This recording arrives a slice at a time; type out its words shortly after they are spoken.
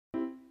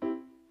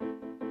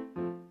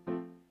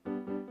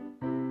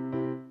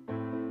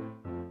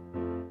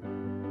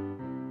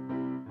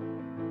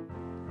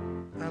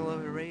Hello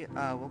everybody,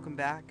 welcome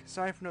back.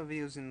 Sorry for no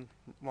videos in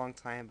a long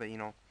time, but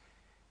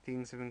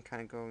things have been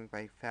kind of going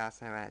by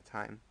fast and I haven't had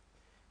time.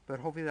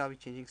 But hopefully that'll be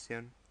changing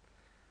soon.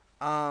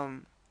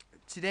 Um,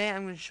 Today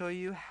I'm going to show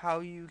you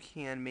how you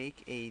can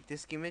make a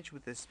disk image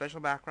with a special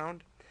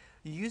background.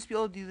 You used to be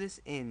able to do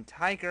this in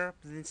Tiger,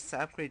 but then since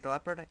I upgraded to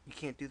Leopard, you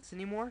can't do this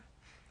anymore.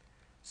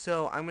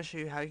 So I'm going to show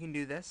you how you can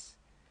do this.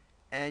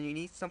 And you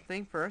need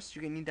something first.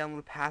 You're going to need to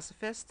download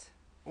Pacifist,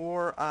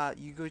 or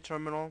you go to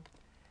terminal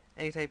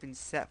and you type in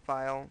set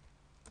file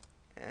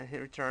and hit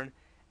return.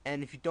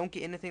 And if you don't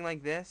get anything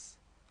like this,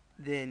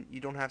 then you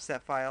don't have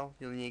set file.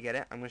 You'll need to get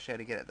it. I'm going to show you how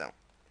to get it though.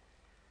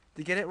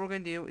 To get it, what we're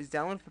going to do is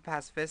download for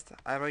Pacifist.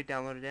 I've already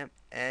downloaded it,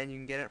 and you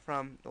can get it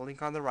from the link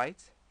on the right.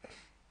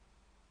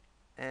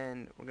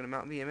 And we're going to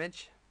mount the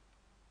image.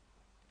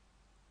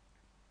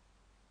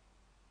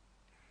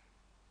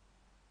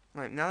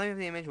 Alright, now that we have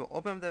the image, we'll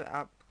open up the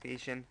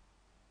application.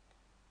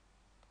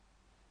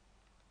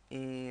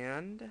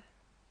 And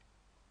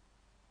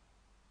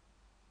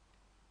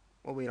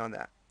we'll wait on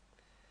that.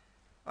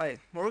 Alright,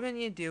 what we're going to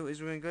need to do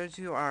is we're going to go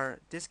to our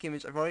disk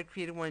image. I've already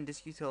created one in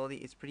disk utility.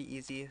 It's pretty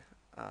easy.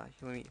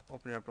 Let me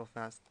open it up real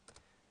fast.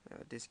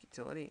 Disk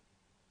utility.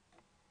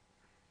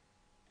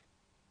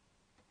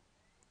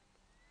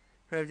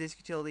 For disk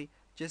utility,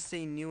 just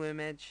say new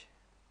image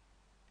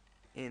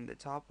in the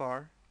top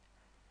bar,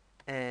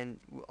 and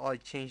I'll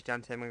change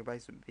down to 10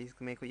 megabytes. So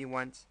basically, make what you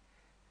want,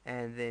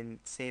 and then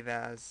save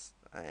as,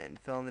 and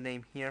fill in the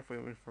name here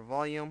for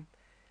volume,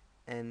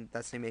 and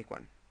that's how you make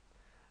one.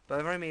 But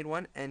I've already made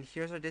one, and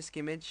here's our disk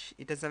image.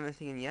 It doesn't have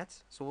anything in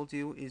yet, so what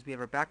we'll do is we have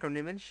our background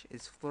image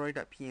is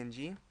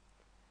fluoride.png,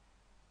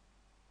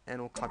 and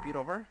we'll copy it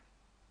over.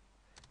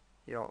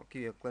 Here, I'll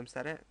give you a glimpse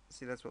at it.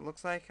 See, that's what it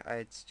looks like.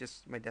 It's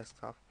just my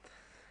desktop.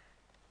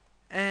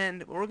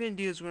 And what we're going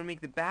to do is we're going to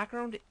make the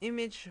background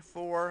image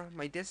for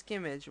my disk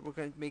image. We're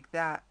going to make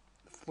that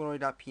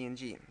fluoride.png.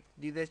 To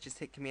do this, just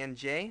hit Command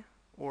J,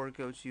 or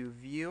go to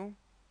View,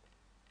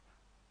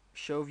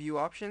 Show View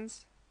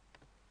Options,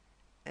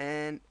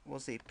 and we'll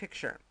say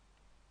Picture.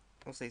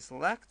 We'll say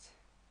Select.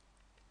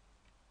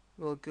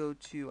 We'll go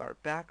to our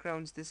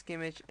backgrounds disk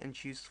image and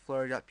choose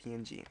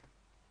fluoride.png.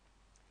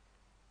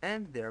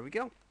 And there we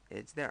go.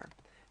 It's there.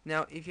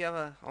 Now, if you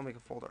have I'll make a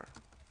folder.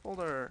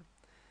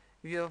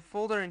 If you have a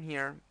folder in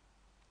here,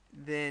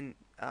 then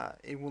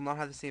it will not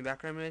have the same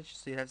background image,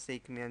 so you have to say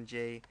Command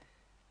J,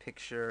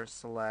 Picture,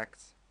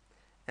 Select,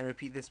 and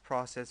repeat this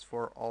process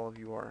for all of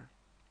your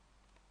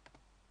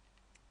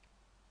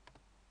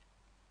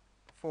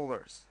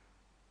folders.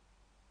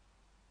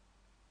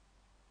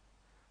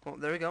 Well,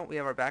 there we go. We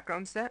have our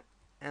background set,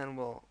 and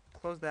we'll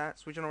close that.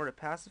 Switch on over to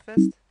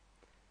Pacifist.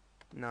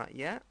 Not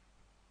yet.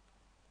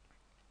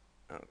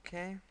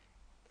 Okay.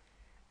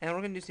 And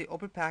we're going to do say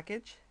Open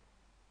Package.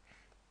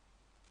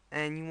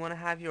 And you want to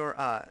have your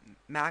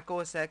Mac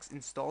OS X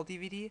install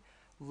DVD.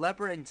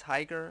 Leopard and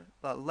Tiger.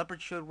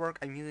 Leopard should work.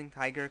 I'm using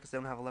Tiger because I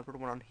don't have a Leopard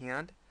one on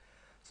hand.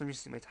 So I'm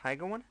using my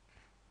Tiger one.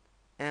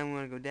 And we're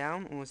going to go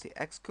down and we'll say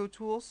Xcode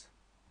Tools.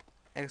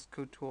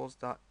 Xcode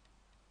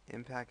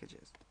Tools.in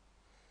packages.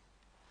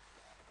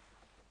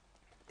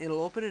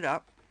 It'll open it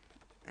up.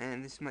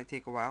 And this might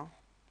take a while.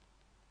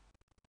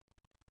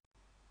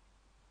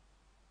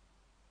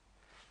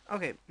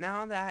 Okay,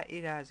 now that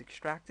it has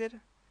extracted,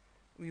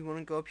 we want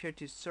to go up here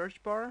to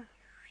search bar,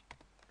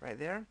 right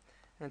there,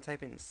 and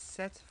type in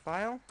set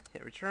file,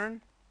 hit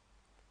return,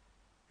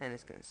 and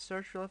it's going to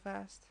search real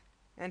fast,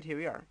 and here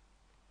we are.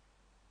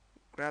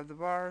 Grab the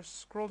bar,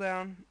 scroll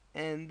down,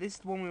 and this is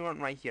the one we want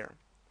right here.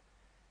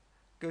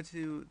 Go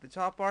to the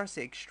top bar,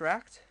 say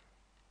extract,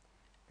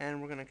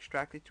 and we're going to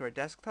extract it to our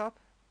desktop,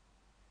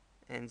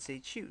 and say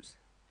choose.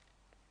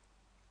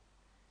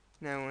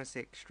 Now we want to say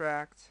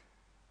extract,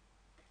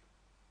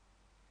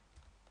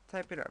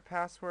 type in our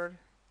password,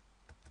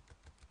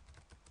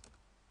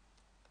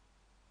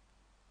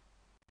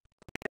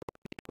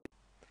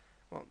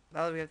 well,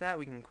 now that we have that,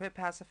 we can quit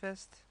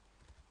Pacifist,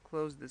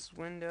 close this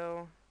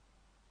window.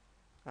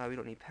 We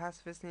don't need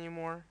Pacifist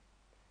anymore,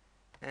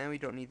 and we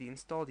don't need the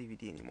install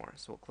DVD anymore.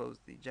 So we'll close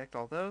the eject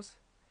all those,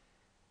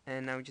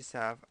 and now we just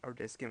have our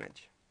disk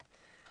image.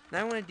 Now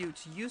I want to do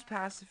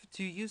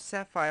to use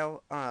set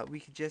file. We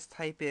could just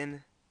type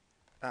in.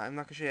 I'm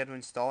not gonna show you how to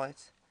install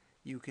it.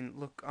 You can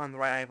look on the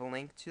right. I have a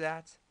link to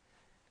that,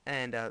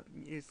 and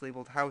it's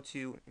labeled how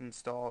to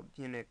install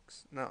Unix.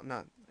 No,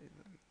 not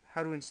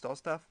how to install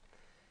stuff.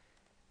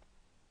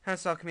 How to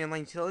install command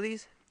line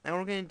utilities. And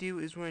what we're going to do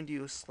is we're going to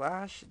do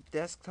slash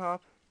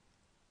desktop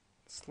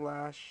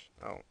slash,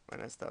 oh, I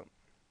messed up.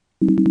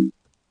 We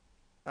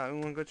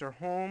want to go to our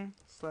home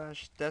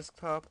slash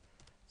desktop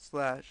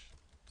slash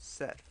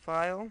set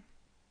file.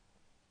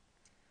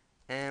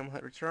 And we'll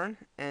hit return.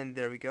 And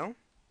there we go.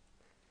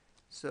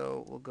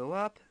 So we'll go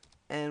up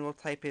and we'll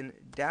type in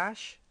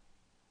dash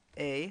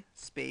A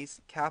space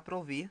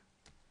capital V.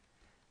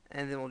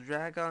 And then we'll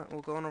drag on,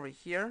 we'll go on over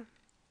here.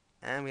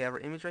 And we have our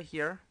image right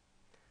here.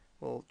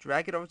 We'll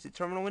drag it over to the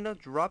terminal window,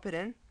 drop it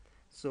in.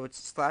 So it's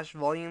slash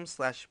volume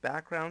slash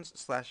backgrounds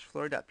slash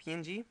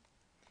fluoride.png.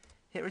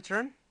 Hit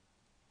return,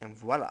 and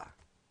voila.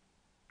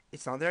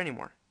 it's not there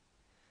anymore.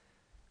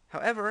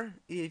 However,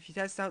 if you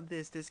test out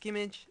this disk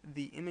image,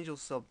 the image will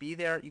still be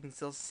there. You can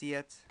still see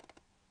it.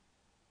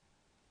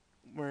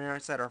 We're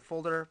inside our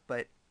folder,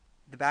 but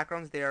the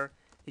background's there.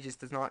 It just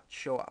does not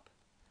show up.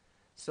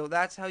 So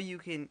that's how you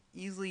can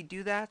easily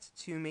do that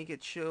to make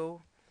it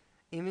show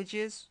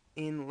images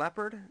in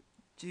Leopard.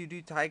 To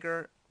do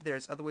Tiger,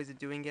 there's other ways of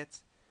doing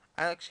it.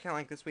 I actually kind of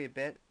like this way a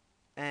bit.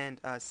 And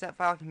set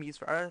file can be used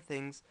for other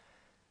things,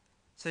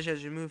 such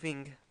as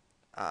removing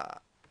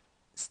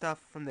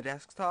stuff from the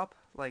desktop,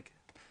 like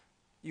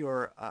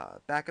your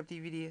backup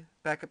DVD,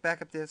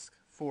 backup disk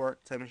for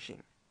Time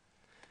Machine.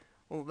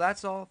 Well,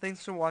 that's all.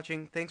 Thanks for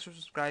watching. Thanks for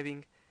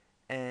subscribing,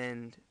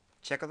 and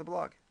check out the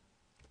blog.